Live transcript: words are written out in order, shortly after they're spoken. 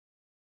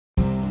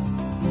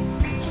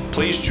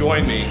Please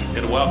join me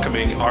in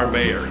welcoming our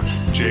mayor,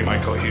 J.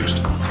 Michael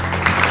Houston.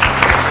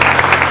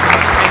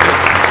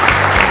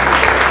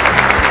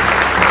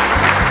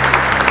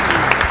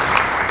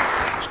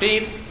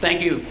 Steve,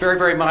 thank you very,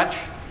 very much.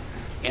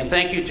 And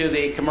thank you to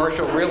the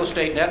Commercial Real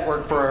Estate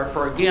Network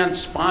for again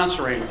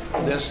sponsoring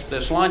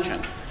this luncheon.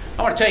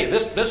 I want to tell you,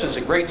 this is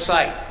a great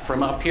sight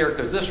from up here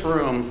because this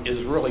room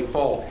is really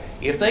full.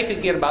 If they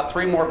could get about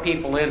 3 more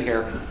people in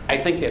here, I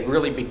think they'd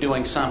really be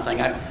doing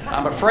something.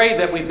 I'm afraid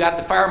that we've got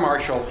the fire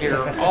marshal here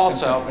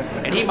also,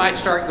 and he might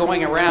start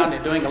going around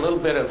and doing a little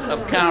bit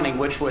of counting,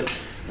 which would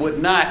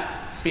not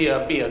be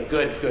a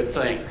good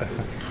thing.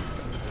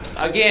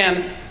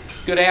 Again,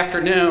 good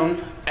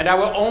afternoon. And I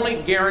will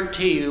only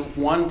guarantee you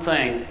one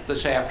thing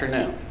this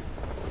afternoon.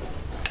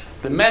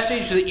 The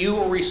message that you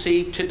will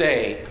receive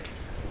today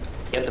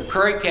at the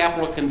Prairie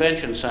Capital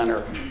Convention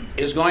Center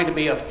is going to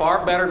be a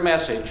far better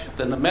message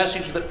than the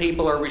message that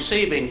people are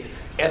receiving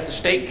at the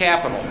state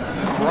capitol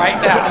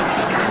right now.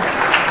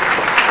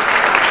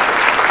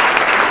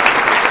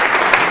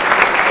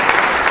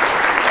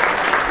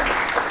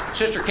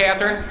 Sister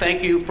Catherine,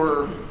 thank you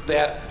for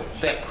that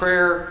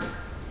prayer,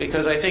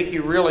 because I think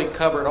you really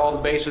covered all the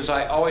bases.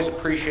 I always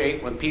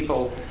appreciate when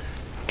people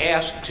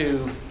ask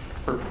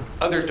for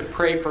others to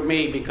pray for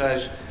me,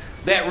 because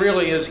that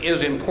really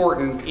is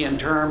important in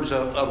terms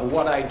of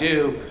what I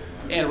do,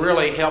 and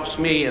really helps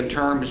me in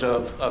terms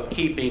of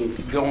keeping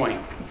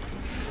going.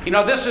 You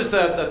know, this is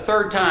the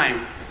 3rd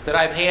time that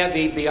I've had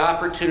the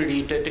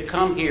opportunity to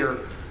come here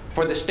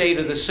for the State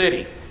of the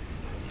City.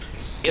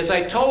 As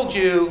I told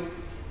you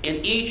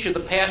in each of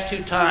the past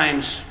 2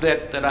 times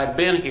that I've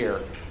been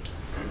here,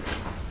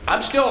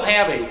 I'm still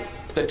having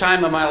the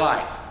time of my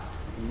life.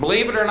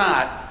 Believe it or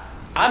not,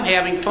 I'm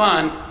having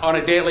fun on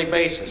a daily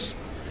basis.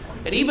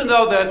 And even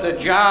though the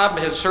job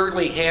has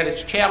certainly had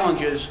its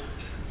challenges,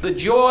 the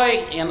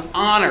joy and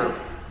honor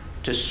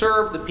to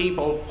serve the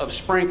people of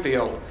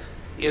Springfield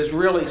is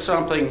really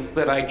something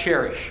that I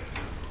cherish.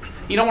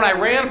 You know, when I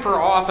ran for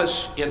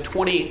office in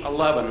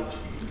 2011,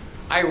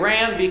 I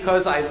ran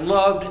because I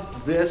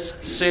loved this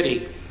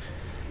city.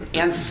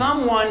 And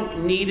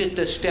someone needed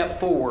to step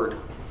forward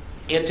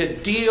and to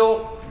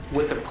deal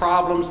with the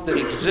problems that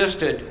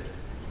existed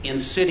in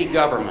city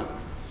government.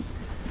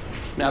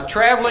 Now,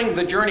 traveling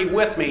the journey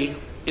with me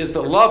is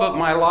the love of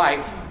my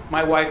life,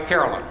 my wife,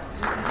 Carolyn.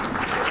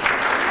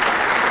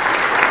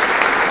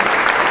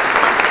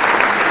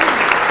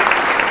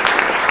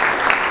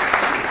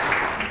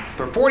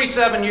 For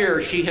 47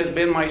 years, she has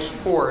been my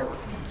support,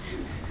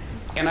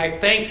 and I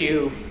thank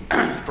you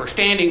for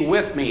standing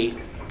with me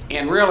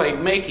and really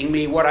making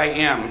me what I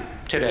am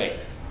today.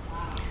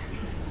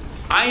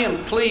 I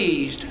am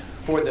pleased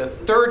for the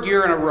 3rd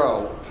year in a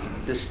row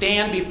to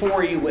stand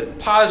before you with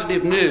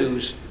positive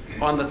news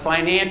on the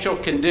financial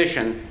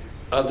condition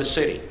of the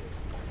city.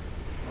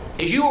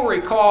 As you will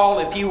recall,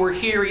 if you were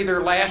here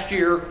either last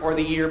year or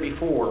the year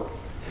before,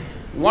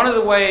 one of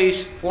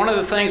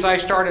the things I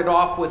started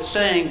off with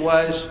saying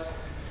was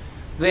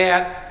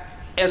that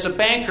as a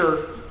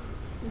banker,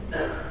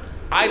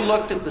 I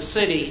looked at the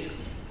city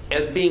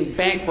as being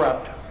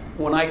bankrupt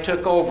when I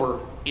took over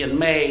in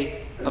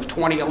May of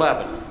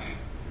 2011.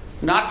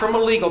 Not from a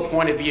legal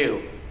point of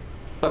view,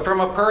 but from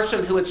a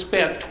person who had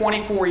spent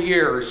 24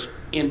 years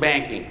in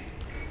banking.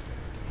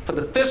 For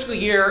the fiscal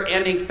year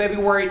ending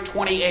February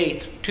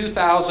 28,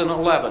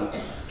 2011,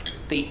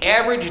 the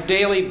average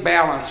daily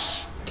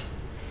balance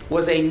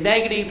was a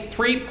negative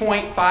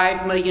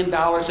 $3.5 million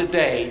a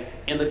day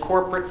in the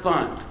corporate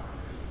fund.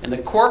 And the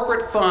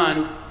corporate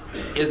fund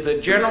is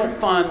the general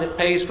fund that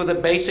pays for the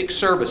basic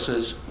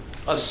services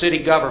of city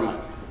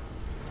government.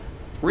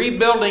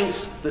 Rebuilding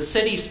the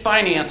city's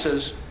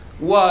finances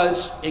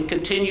was and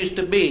continues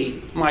to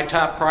be my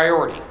top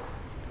priority.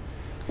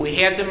 We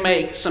had to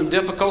make some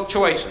difficult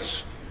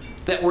choices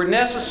that were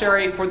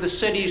necessary for the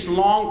city's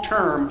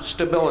long-term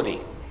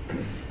stability.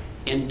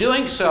 In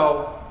doing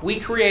so, we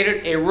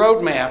created a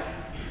roadmap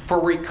for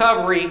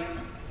recovery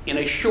in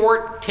a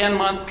short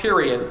 10-month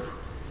period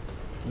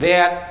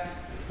that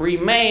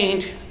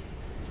remained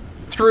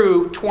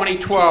through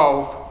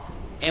 2012,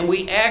 and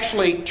we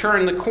actually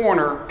turned the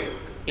corner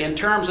in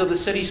terms of the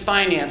city's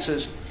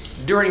finances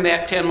during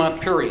that 10-month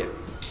period.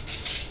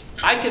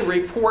 I can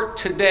report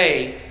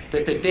today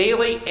that the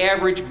daily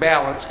average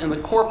balance in the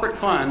corporate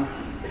fund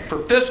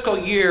for fiscal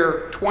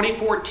year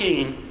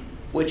 2014,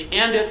 which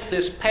ended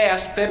this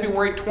past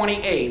February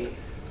 28th,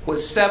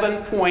 was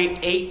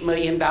 $7.8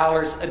 million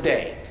a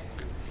day.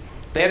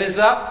 That is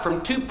up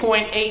from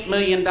 $2.8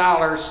 million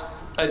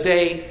a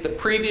day the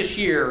previous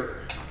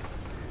year,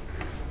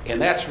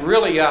 and that's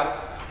really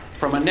up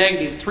from a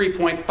negative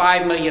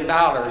 $3.5 million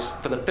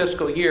for the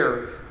fiscal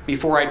year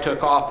before I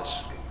took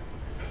office.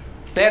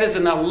 That is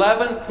an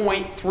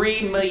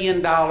 $11.3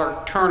 million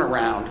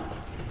turnaround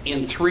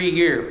in 3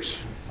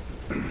 years.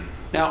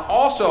 Now,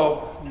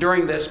 also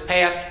during this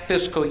past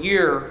fiscal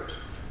year,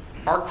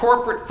 our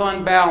corporate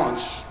fund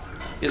balance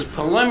is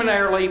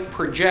preliminarily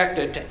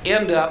projected to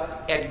end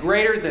up at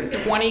greater than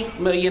 $20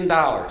 million,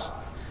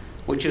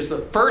 which is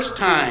the first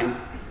time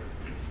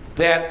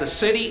that the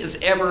city has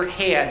ever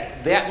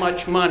had that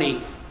much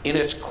money in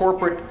its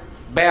corporate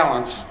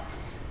balance,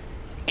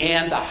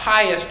 and the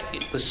highest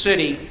the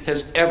city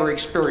has ever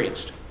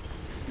experienced.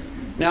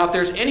 Now, if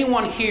there's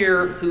anyone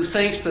here who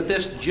thinks that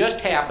this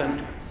just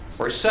happened,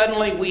 or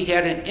suddenly we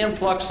had an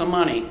influx of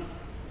money,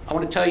 I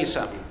want to tell you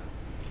something.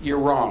 You're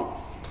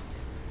wrong.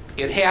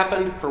 It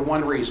happened for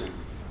one reason.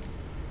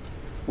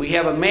 We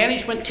have a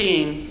management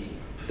team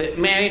that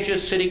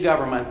manages city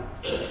government,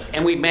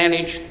 and we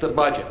manage the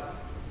budget.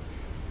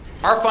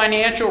 Our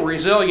financial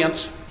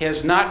resilience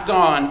has not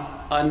gone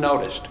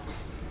unnoticed.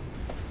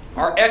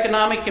 Our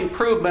economic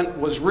improvement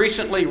was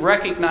recently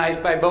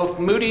recognized by both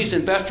Moody's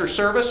Investors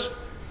Service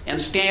and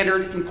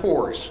Standard &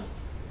 Poor's.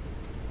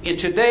 In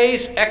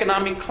today's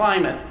economic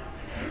climate,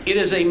 it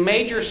is a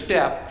major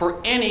step for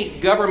any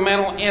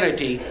governmental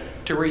entity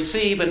to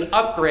receive an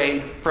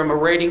upgrade from a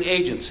rating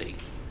agency.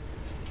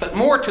 But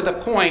more to the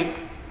point,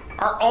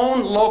 our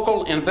own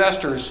local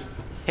investors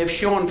have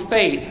shown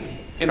faith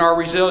in our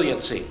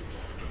resiliency.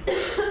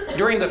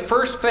 During the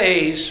first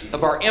phase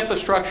of our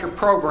infrastructure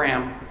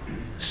program,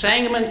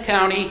 Sangamon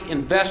County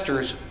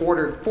investors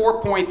ordered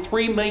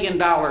 $4.3 million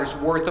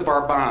worth of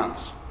our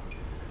bonds.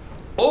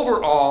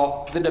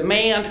 Overall, the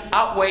demand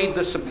outweighed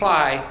the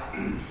supply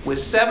with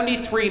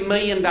 $73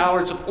 million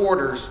of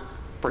orders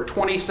for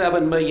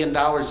 $27 million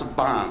of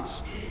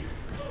bonds.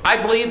 I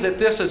believe that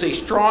this is a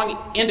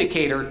strong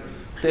indicator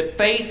that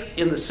faith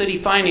in the city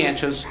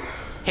finances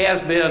has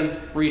been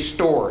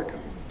restored.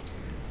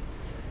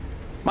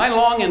 My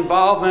long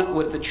involvement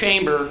with the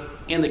Chamber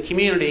in the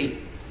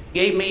community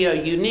gave me a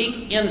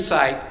unique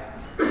insight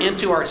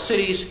into our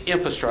city's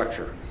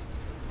infrastructure.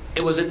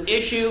 It was an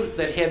issue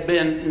that had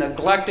been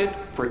neglected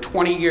for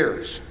 20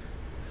 years.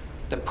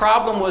 The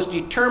problem was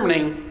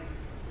determining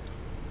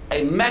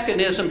a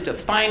mechanism to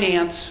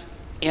finance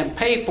and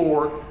pay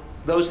for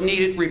those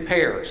needed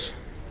repairs.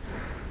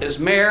 As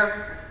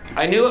mayor,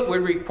 I knew it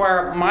would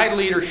require my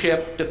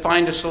leadership to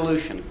find a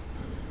solution.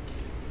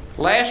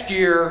 Last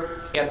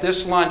year at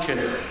this luncheon,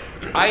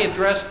 I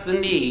addressed the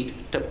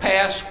need to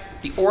pass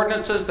the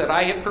ordinances that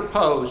I had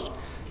proposed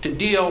to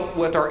deal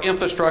with our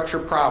infrastructure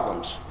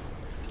problems.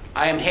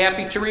 I am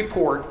happy to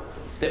report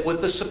that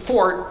with the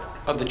support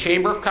of the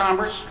Chamber of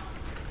Commerce,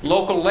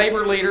 local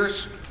labor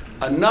leaders,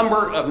 a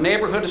number of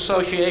neighborhood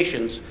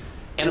associations,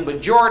 and a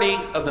majority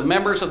of the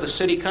members of the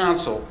City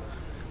Council,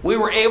 we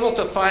were able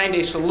to find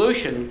a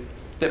solution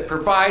that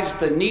provides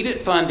the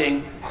needed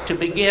funding to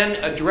begin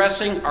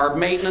addressing our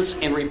maintenance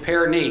and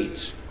repair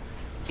needs.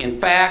 In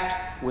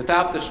fact,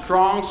 without the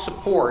strong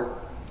support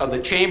of the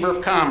Chamber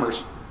of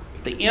Commerce,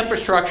 the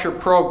infrastructure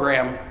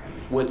program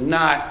would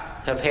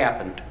not have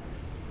happened.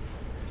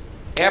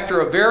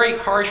 After a very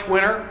harsh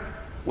winter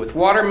with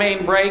water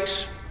main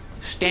breaks,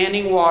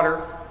 standing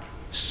water,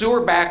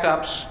 sewer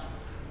backups,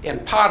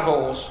 and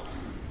potholes,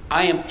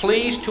 I am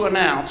pleased to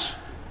announce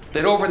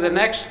that over the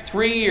next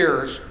 3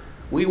 years,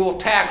 we will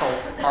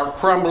tackle our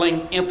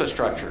crumbling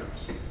infrastructure.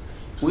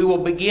 We will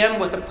begin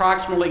with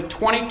approximately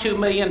 $22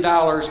 million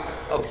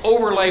of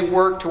overlay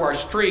work to our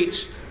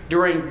streets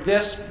during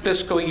this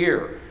fiscal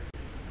year.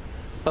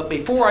 But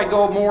before I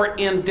go more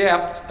in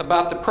depth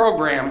about the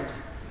program,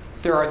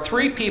 there are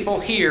 3 people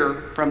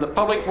here from the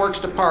Public Works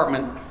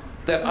Department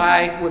that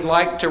I would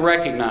like to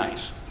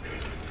recognize.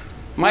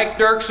 Mike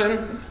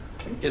Dirksen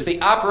is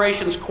the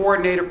Operations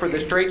Coordinator for the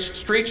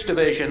Streets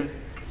Division.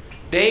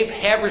 Dave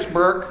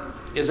Haversberg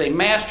is a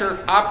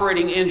Master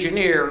Operating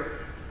Engineer,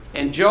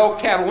 and Joe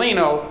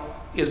Catalino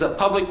is a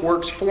Public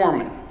Works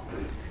Foreman.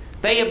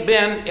 They have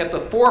been at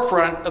the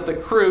forefront of the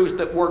crews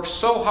that work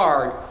so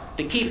hard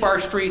to keep our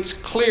streets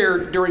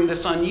cleared during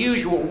this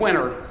unusual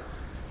winter,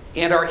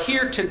 and are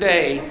here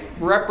today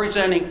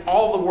representing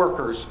all the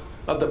workers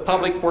of the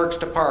Public Works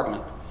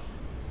Department.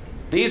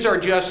 These are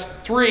just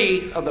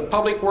 3 of the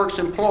Public Works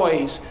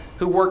employees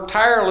who worked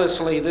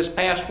tirelessly this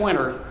past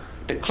winter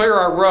to clear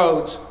our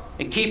roads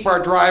and keep our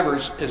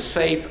drivers as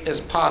safe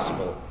as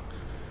possible.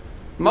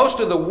 Most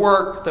of the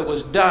work that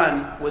was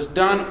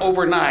done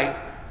overnight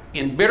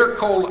in bitter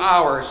cold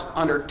hours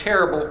under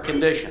terrible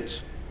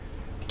conditions.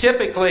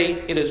 Typically,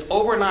 it is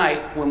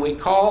overnight when we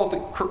call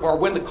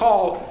when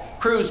the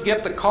crews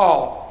get the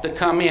call to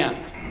come in.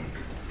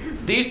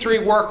 These 3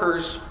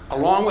 workers,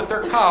 along with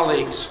their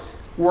colleagues,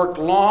 worked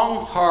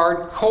long,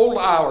 hard, cold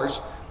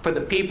hours for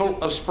the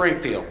people of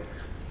Springfield.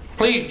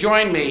 Please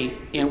join me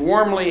in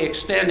warmly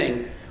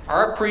extending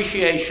our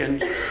appreciation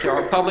to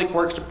our Public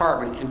Works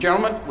Department. And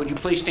gentlemen, would you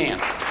please stand?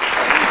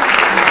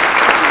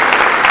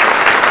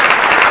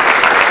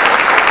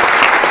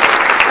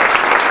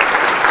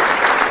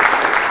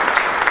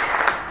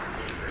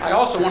 I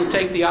also want to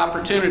take the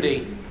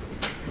opportunity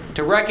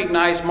to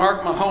recognize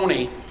Mark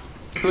Mahoney,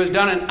 who has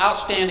done an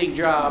outstanding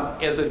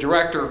job as the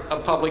Director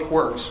of Public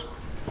Works.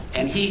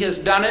 And he has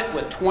done it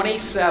with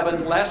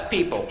 27 less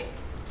people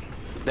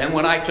than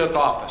when I took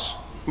office.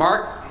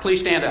 Mark, please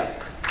stand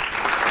up.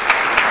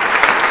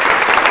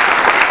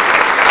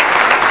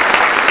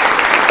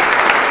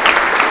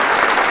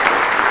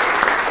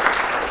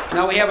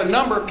 Now we have a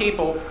number of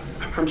people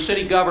from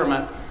city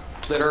government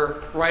that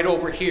are right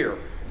over here.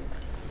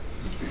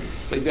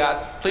 We've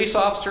got police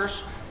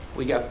officers,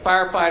 we got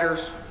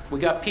firefighters, we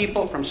got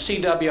people from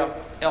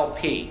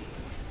CWLP.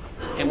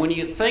 And when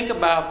you think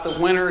about the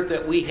winter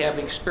that we have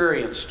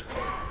experienced,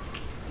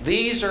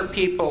 these are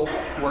people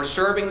who are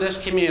serving this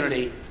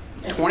community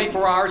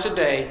 24 hours a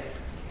day,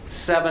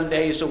 7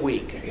 days a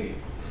week.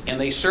 And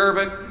they serve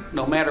it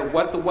no matter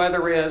what the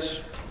weather is,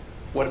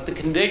 what the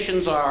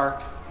conditions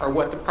are, or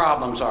what the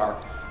problems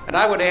are. And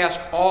I would ask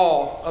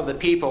all of the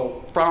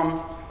people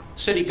from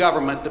city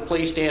government to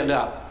please stand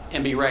up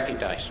and be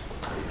recognized.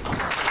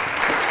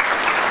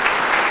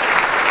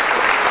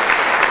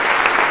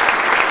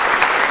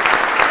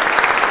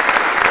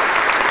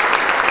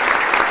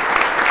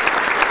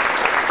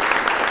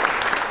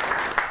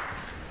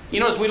 You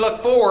know, as we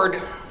look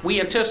forward,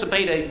 we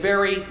anticipate a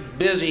very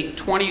busy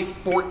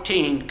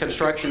 2014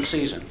 construction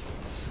season.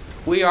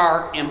 We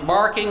are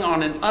embarking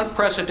on an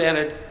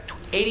unprecedented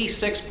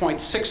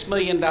 $86.6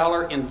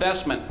 million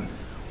investment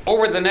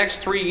over the next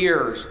 3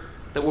 years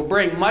that will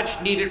bring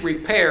much needed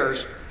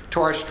repairs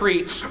to our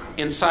streets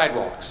and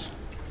sidewalks.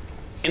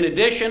 In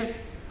addition,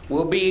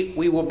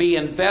 we will be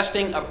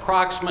investing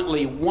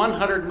approximately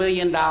 $100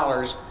 million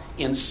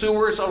in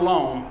sewers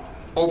alone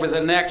over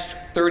the next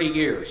 30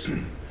 years.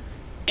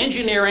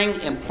 Engineering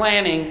and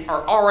planning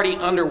are already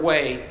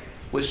underway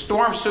with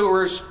storm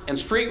sewers and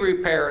street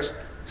repairs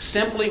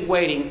simply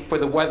waiting for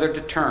the weather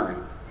to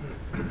turn.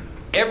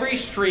 Every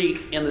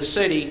street in the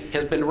city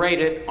has been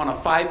rated on a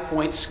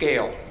 5-point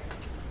scale.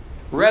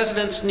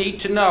 Residents need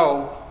to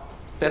know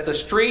that the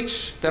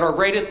streets that are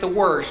rated the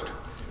worst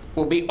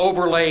will be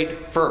overlaid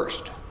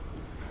first.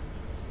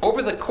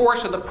 Over the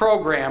course of the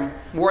program,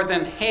 more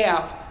than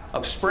half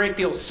of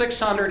Springfield's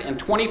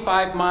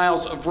 625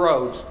 miles of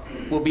roads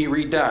will be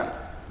redone.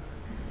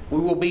 We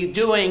will be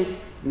doing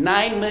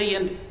 $9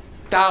 million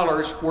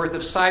worth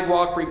of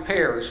sidewalk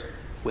repairs,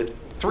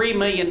 with $3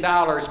 million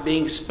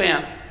being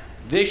spent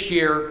this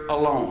year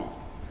alone.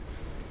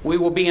 We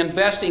will be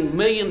investing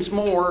millions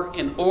more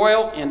in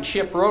oil and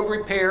chip road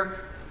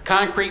repair,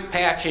 concrete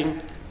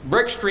patching,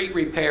 brick street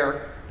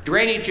repair,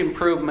 drainage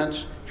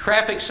improvements,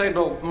 traffic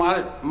signal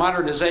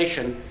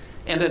modernization,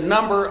 and a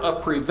number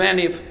of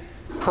preventive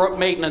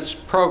maintenance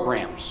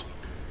programs.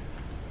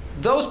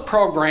 Those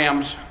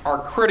programs are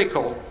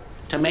critical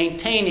to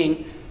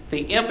maintaining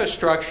the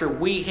infrastructure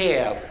we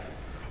have,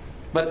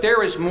 but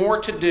there is more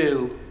to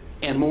do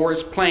and more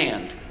is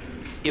planned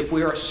if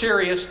we are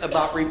serious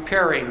about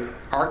repairing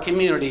our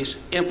community's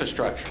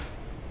infrastructure.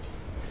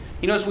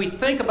 You know, as we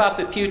think about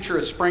the future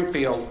of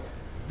Springfield,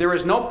 there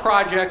is no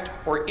project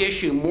or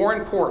issue more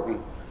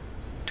important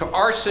to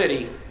our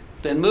city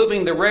than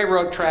moving the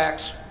railroad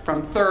tracks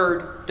from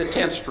 3rd to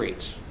 10th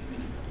Streets.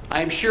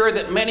 I am sure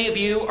that many of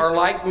you are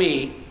like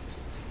me,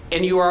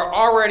 and you are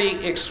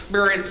already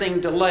experiencing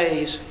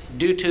delays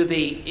due to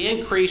the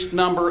increased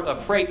number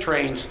of freight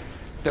trains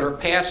that are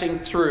passing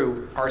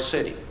through our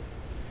city.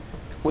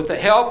 With the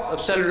help of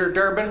Senator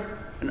Durbin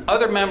and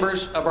other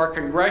members of our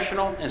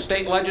congressional and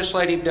state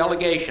legislative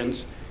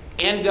delegations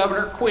and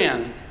Governor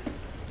Quinn,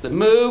 the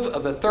move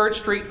of the 3rd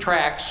Street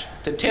tracks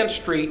to 10th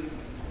Street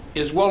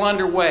is well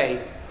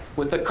underway,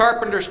 with the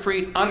Carpenter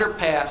Street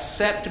underpass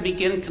set to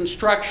begin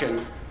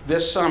construction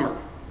this summer.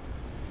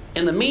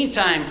 In the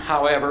meantime,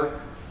 however,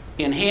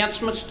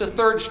 enhancements to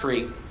 3rd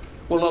Street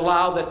will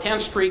allow the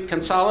 10th Street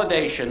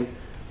consolidation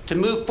to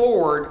move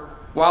forward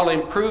while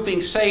improving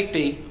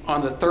safety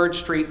on the 3rd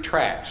Street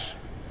tracks.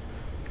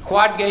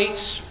 Quad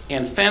gates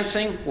and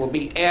fencing will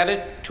be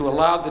added to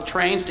allow the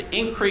trains to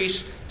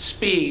increase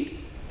speed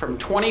from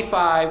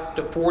 25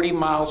 to 40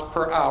 miles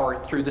per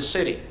hour through the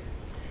city.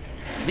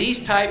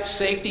 These type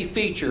safety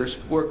features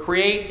will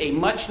create a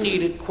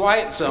much-needed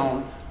quiet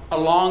zone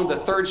along the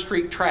 3rd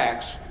Street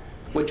tracks,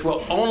 which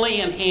will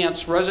only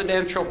enhance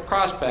residential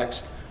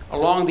prospects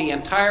along the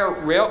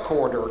entire rail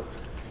corridor,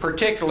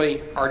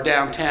 particularly our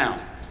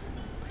downtown.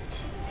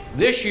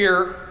 This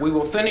year, we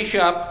will finish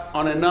up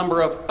on a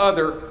number of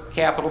other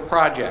capital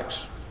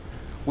projects.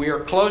 We are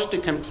close to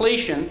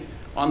completion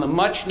on the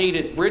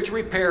much-needed bridge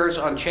repairs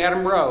on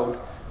Chatham Road,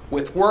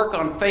 with work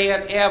on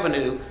Fayette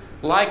Avenue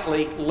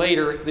likely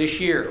later this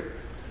year.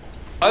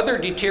 Other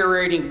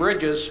deteriorating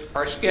bridges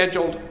are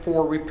scheduled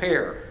for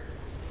repair.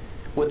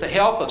 With the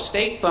help of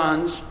state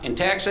funds and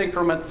tax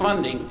increment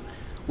funding,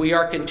 we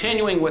are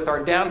continuing with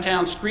our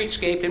downtown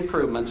streetscape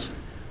improvements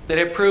that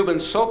have proven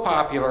so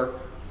popular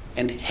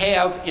and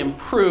have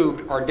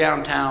improved our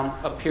downtown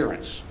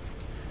appearance.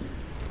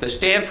 The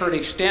Stanford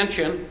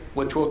extension,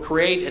 which will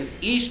create an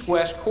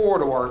east-west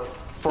corridor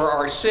for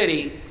our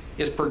city,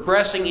 is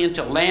progressing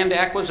into land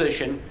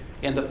acquisition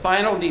and the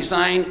final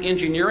design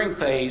engineering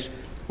phase,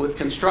 with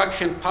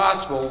construction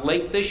possible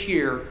late this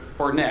year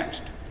or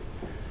next.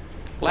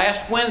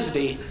 Last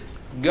Wednesday,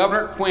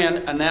 Governor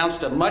Quinn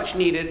announced a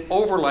much-needed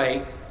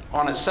overlay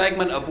on a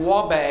segment of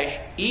Wabash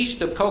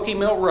east of Cokie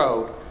Mill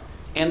Road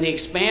and the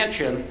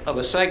expansion of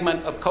a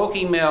segment of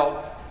Cokie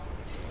Mill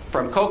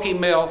from Cokie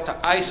Mill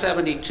to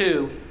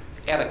I-72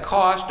 at a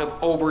cost of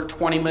over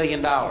 $20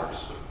 million.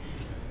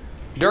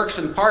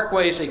 Dirksen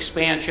Parkway's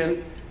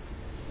expansion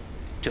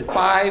to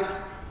 5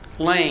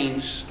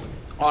 lanes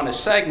on a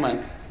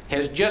segment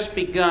has just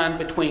begun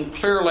between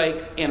Clear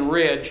Lake and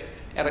Ridge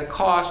at a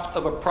cost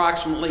of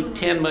approximately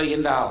 $10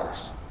 million.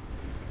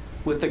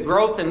 With the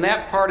growth in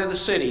that part of the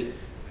city,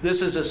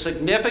 this is a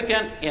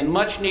significant and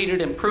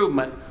much-needed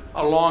improvement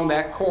along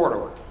that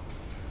corridor.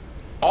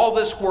 All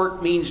this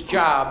work means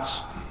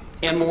jobs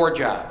and more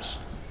jobs.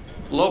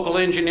 Local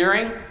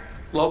engineering,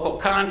 local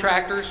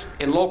contractors,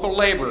 and local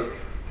labor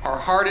are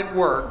hard at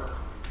work,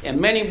 and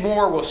many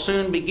more will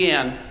soon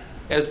begin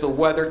as the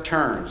weather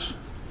turns.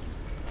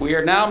 We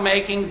are now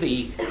making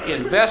the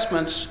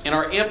investments in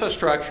our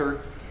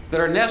infrastructure that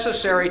are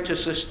necessary to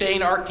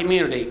sustain our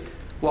community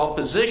while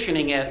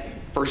positioning it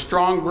for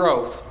strong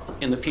growth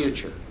in the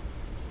future.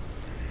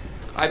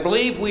 I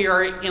believe we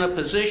are in a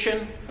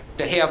position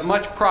to have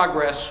much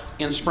progress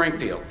in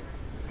Springfield.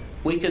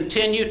 We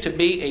continue to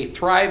be a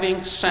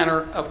thriving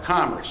center of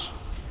commerce,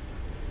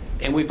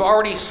 and we've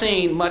already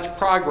seen much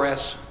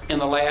progress in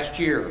the last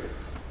year.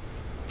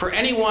 For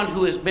anyone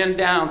who has been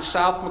down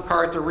South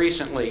MacArthur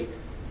recently,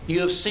 you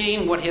have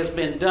seen what has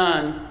been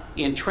done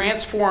in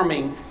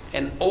transforming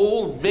an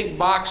old big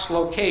box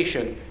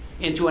location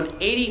into an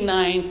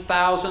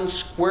 89,000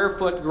 square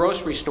foot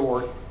grocery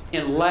store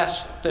in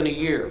less than a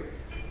year.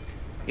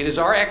 It is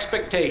our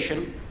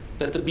expectation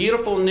that the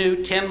beautiful new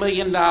 $10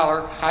 million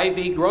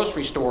Hy-Vee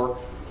grocery store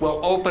will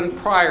open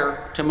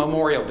prior to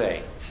Memorial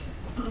Day.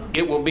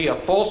 It will be a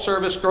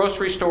full-service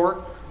grocery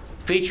store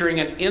featuring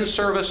an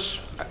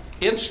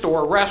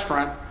in-store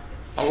restaurant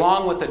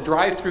along with a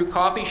drive-through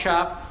coffee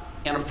shop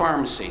and a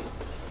pharmacy.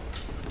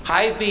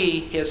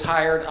 Hy-Vee has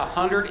hired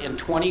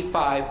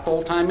 125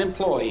 full-time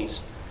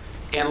employees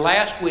and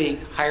last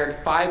week hired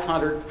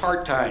 500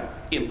 part-time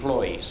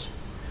employees.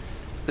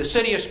 The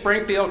City of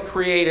Springfield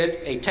created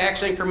a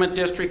tax increment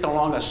district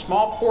along a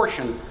small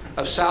portion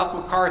of South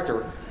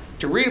MacArthur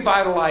to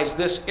revitalize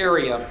this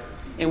area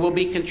and will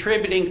be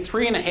contributing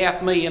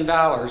 $3.5 million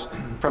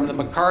from the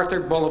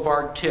MacArthur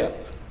Boulevard TIF.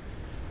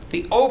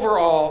 The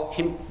overall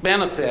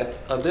benefit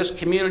of this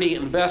community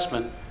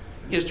investment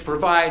is to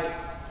provide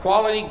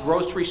quality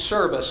grocery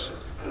service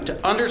to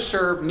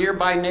underserved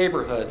nearby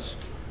neighborhoods,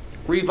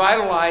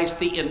 revitalize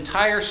the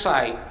entire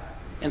site,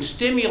 and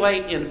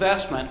stimulate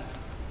investment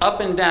up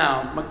and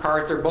down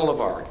MacArthur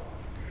Boulevard.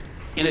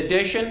 In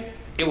addition,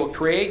 it will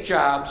create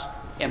jobs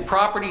and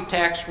property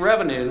tax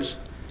revenues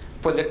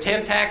for the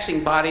 10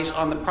 taxing bodies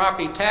on the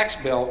property tax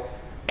bill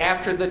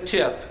after the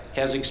TIF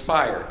has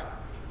expired.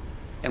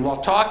 And while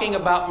talking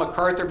about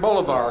MacArthur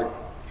Boulevard,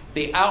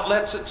 the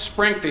outlets at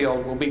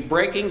Springfield will be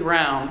breaking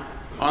ground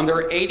on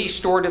their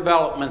 80-store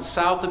development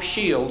south of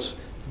Shields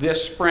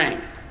this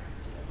spring.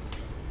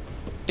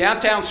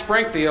 Downtown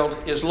Springfield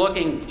is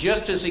looking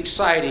just as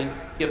exciting,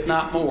 if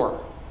not more.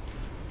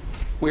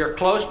 We are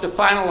close to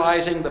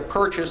finalizing the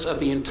purchase of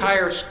the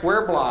entire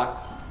square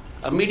block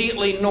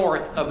immediately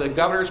north of the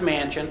Governor's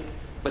Mansion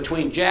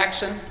between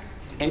Jackson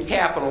and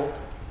Capitol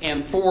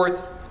and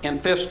 4th and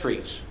 5th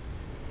Streets.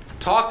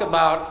 Talk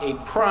about a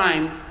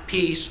prime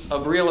piece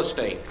of real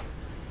estate.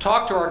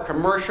 Talk to our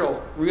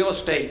commercial real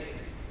estate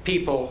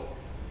people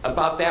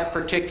about that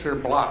particular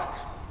block.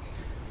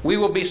 We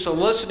will be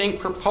soliciting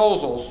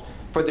proposals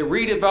for the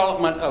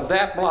redevelopment of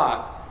that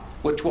block,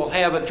 which will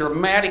have a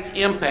dramatic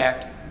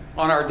impact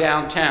on our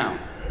downtown.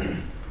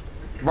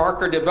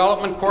 Barker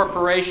Development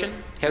Corporation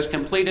has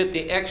completed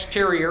the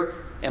exterior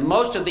and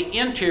most of the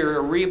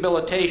interior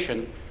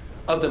rehabilitation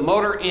of the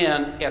Motor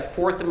Inn at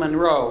 4th and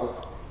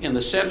Monroe in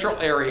the central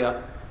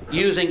area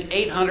using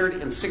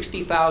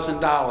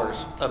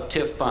 $860,000 of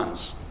TIF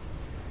funds.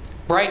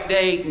 Bright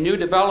Day New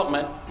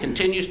Development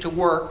continues to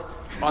work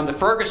on the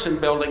Ferguson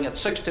building at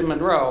 6th and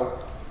Monroe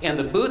and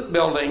the Booth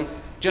building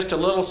just a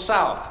little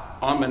south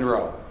on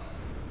Monroe.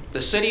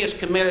 The city has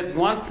committed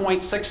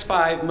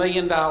 $1.65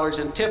 million in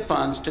TIF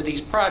funds to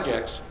these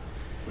projects,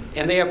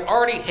 and they have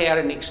already had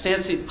an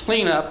extensive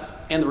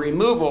cleanup and the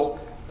removal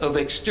of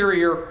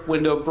exterior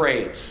window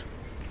grades.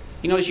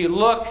 You know, as you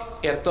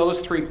look at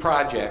those three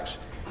projects,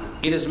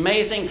 it is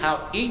amazing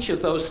how each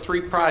of those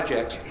three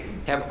projects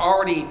have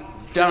already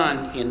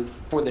done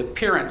for the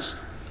appearance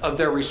of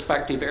their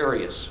respective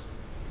areas.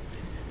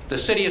 The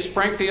City of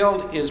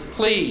Springfield is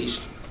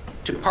pleased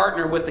to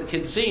partner with the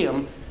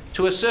Kidzeum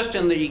to assist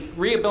in the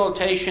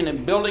rehabilitation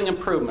and building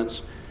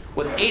improvements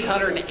with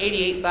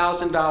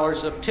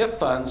 $888,000 of TIF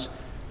funds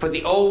for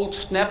the old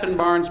Sneppen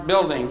Barnes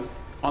building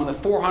on the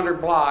 400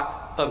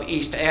 block of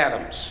East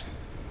Adams.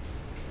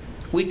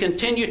 We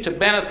continue to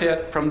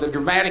benefit from the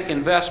dramatic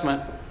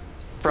investment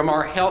from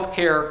our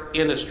healthcare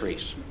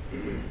industries.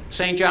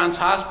 St. John's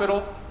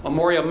Hospital,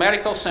 Memorial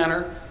Medical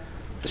Center,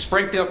 the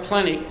Springfield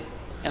Clinic,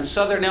 and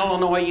Southern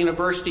Illinois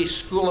University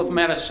School of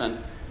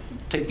Medicine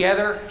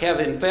together have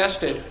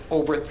invested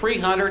over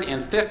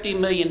 $350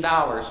 million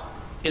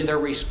in their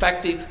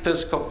respective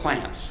physical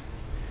plants.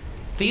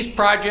 These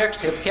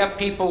projects have kept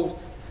people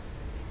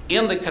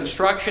in the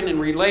construction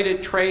and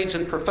related trades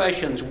and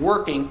professions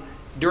working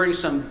during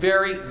some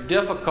very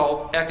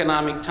difficult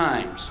economic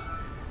times.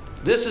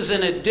 This is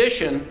in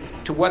addition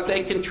to what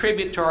they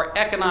contribute to our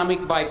economic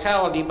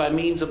vitality by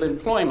means of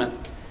employment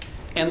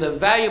and the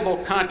valuable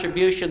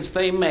contributions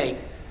they make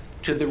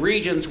to the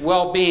region's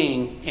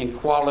well-being and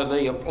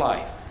quality of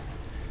life.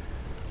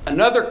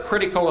 Another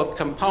critical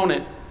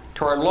component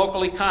to our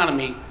local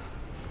economy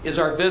is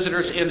our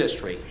visitors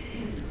industry.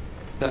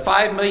 The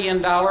 $5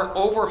 million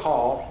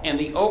overhaul and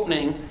the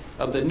opening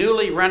of the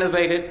newly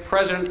renovated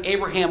President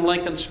Abraham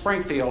Lincoln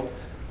Springfield,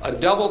 a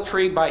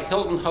DoubleTree by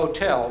Hilton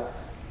hotel,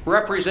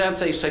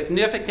 represents a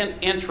significant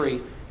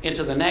entry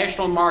into the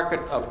national market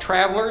of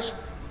travelers,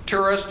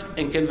 tourists,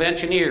 and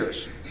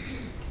conventioneers.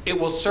 It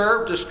will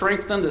serve to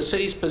strengthen the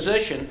city's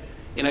position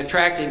in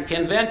attracting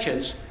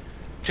conventions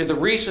to the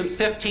recent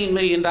 $15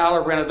 million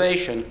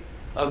renovation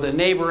of the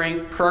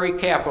neighboring Prairie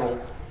Capital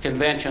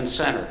Convention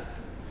Center.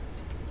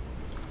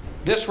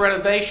 This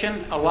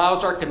renovation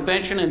allows our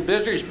Convention and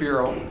Visitors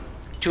Bureau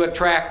to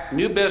attract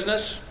new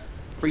business,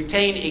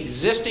 retain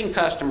existing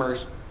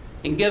customers,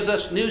 and gives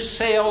us new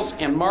sales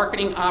and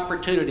marketing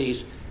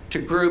opportunities to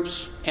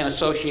groups and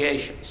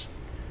associations.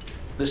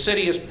 The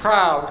city is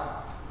proud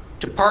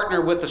to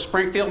partner with the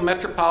Springfield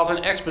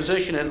Metropolitan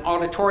Exposition and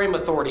Auditorium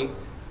Authority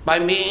by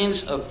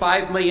means of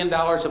 $5 million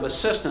of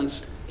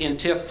assistance in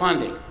TIF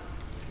funding.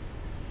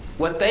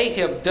 What they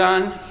have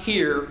done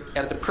here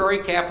at the Prairie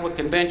Capital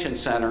Convention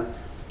Center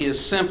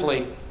is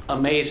simply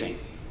amazing.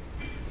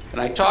 And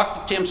I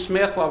talked to Tim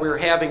Smith while we were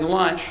having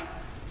lunch,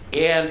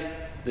 and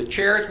the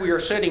chairs we are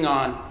sitting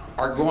on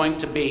are going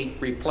to be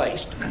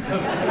replaced.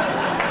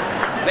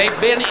 They've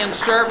been in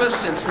service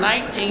since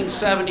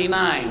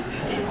 1979,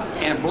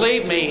 and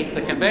believe me,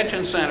 the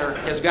Convention Center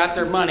has got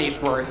their money's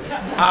worth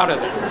out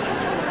of it.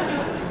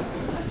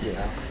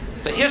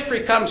 The History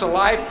Comes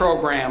Alive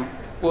program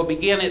will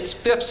begin its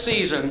 5th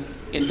season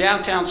in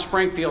downtown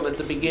Springfield at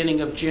the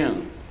beginning of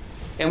June,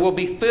 and will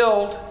be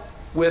filled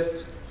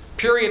with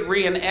period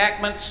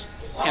reenactments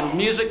and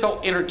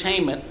musical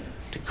entertainment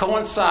to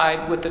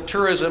coincide with the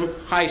tourism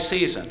high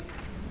season.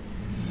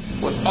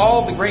 With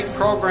all the great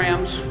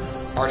programs,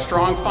 our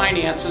strong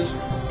finances,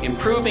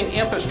 improving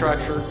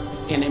infrastructure,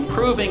 and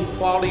improving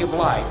quality of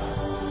life,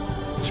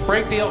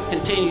 Springfield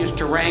continues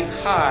to rank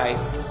high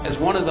as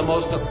one of the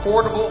most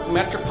affordable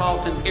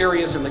metropolitan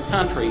areas in the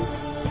country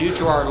due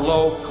to our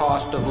low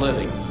cost of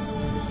living.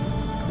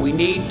 We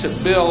need to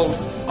build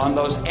on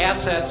those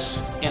assets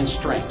and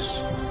strengths.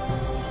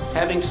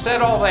 Having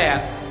said all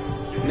that,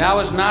 now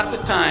is not the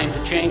time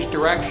to change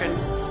direction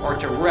or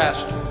to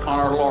rest on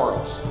our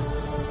laurels.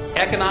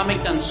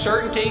 Economic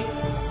uncertainty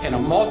and a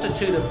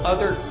multitude of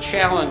other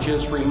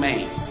challenges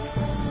remain.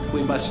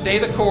 We must stay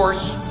the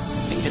course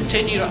and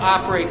continue to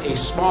operate a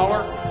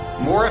smaller,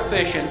 more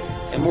efficient,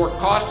 and more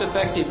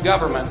cost-effective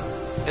government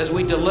as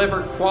we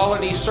deliver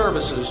quality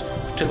services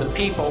to the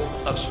people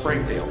of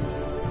Springfield.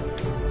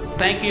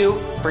 Thank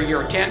you for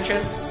your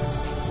attention,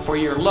 for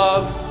your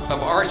love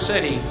of our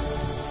city,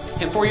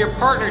 and for your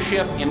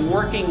partnership in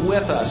working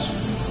with us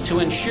to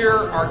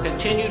ensure our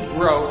continued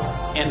growth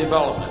and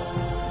development.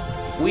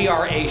 We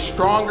are a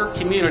stronger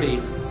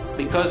community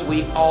because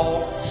we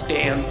all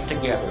stand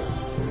together.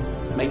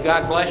 May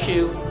God bless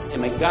you,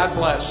 and may God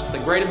bless the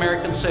great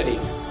American city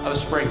of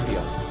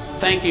Springfield.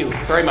 Thank you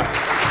very much.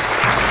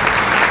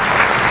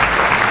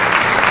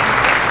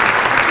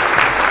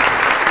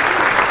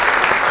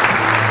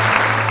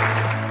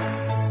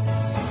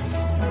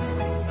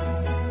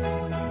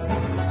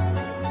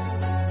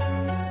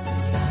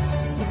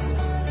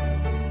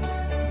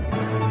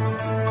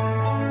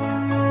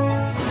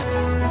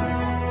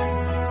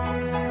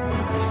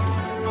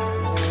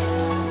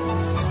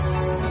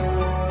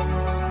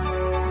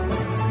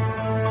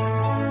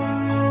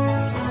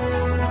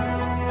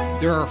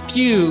 There are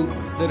few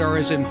that are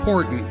as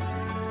important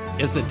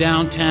as the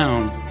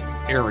downtown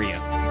area.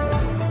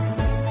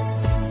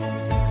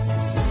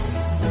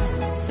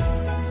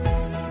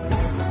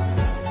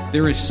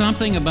 There is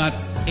something about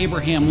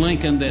Abraham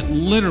Lincoln that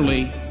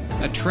literally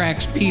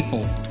attracts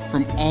people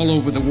from all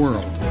over the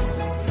world.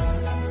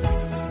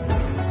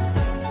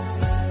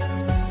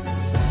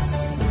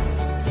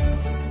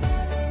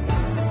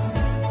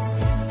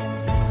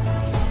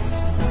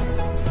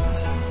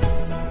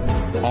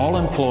 All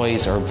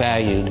employees are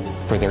valued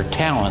for their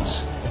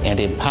talents and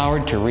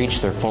empowered to reach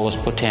their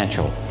fullest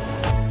potential.